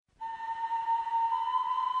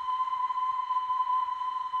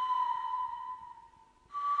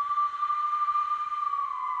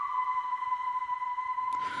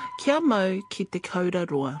Kia mau ki te Kōura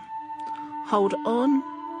Roa. Hold on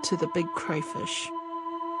to the big crayfish.